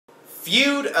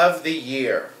Feud of the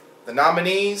Year. The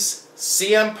nominees,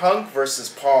 CM Punk versus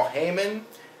Paul Heyman,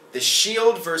 The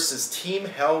Shield versus Team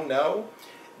Hell No,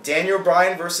 Daniel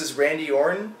Bryan versus Randy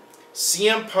Orton,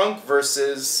 CM Punk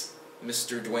versus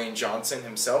Mr. Dwayne Johnson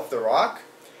himself, The Rock,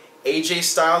 AJ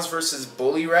Styles versus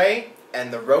Bully Ray,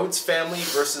 and the Rhodes family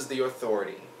versus The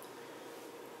Authority.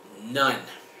 None.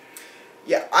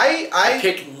 Yeah, I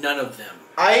pick none of them.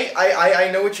 I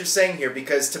know what you're saying here,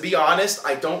 because to be honest,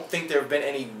 I don't think there have been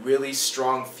any really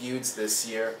strong feuds this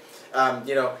year.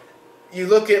 You know, you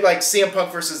look at like CM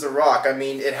Punk versus The Rock. I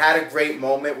mean, it had a great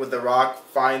moment with The Rock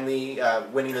finally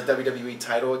winning the WWE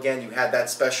title again. You had that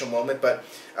special moment, but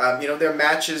you know, their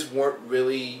matches weren't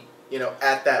really, you know,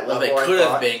 at that level. Well, they could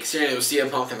have been, considering it was CM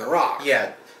Punk and The Rock.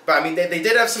 Yeah, but I mean, they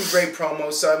did have some great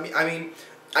promos. So I mean,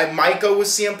 I might go with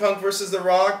CM Punk versus The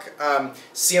Rock.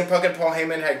 CM Punk and Paul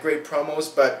Heyman had great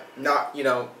promos, but not, you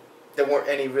know, there weren't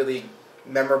any really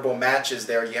memorable matches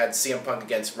there. You had CM Punk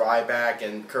against Ryback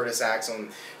and Curtis Axel,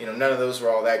 and you know, none of those were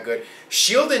all that good.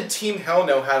 Shield and Team Hell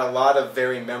No had a lot of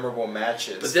very memorable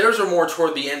matches. But theirs were more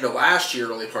toward the end of last year,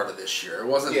 early part of this year. It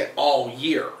wasn't all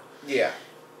year. Yeah.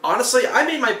 Honestly, I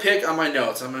made my pick on my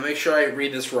notes. I'm going to make sure I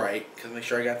read this right, because make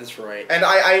sure I got this right. And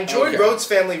I enjoyed Rhodes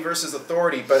Family versus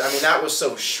Authority, but I mean, that was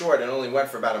so short. It only went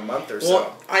for about a month or so.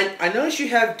 Well, I noticed you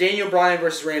have Daniel Bryan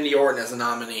versus Randy Orton as a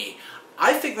nominee.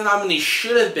 I think the nominee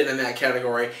should have been in that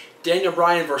category, Daniel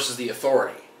Bryan versus The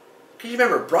Authority. Because you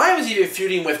remember, Bryan was even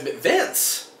feuding with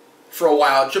Vince for a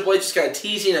while. Triple H just got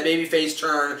teasing a babyface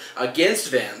turn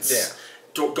against Vince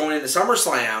going into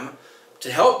SummerSlam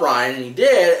to help Bryan, and he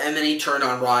did, and then he turned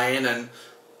on Bryan, and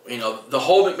you know, the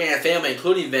whole McMahon family,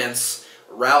 including Vince,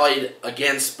 rallied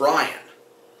against Bryan.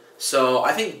 So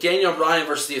I think Daniel Bryan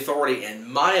versus The Authority, in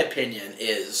my opinion,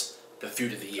 is the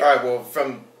feud of the year. All right,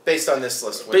 well, based on this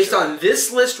list. Based on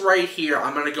this list right here,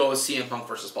 I'm going to go with CM Punk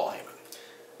versus Paul Heyman.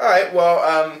 All right,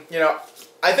 well, you know,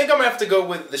 I think I'm going to have to go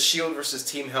with The Shield versus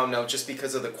Team Hell No, just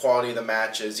because of the quality of the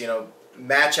matches. You know,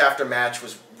 match after match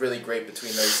was really great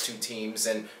between those two teams,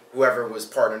 and whoever was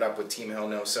partnered up with Team Hell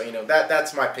No. So, you know,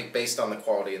 that's my pick based on the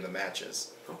quality of the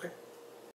matches. Okay.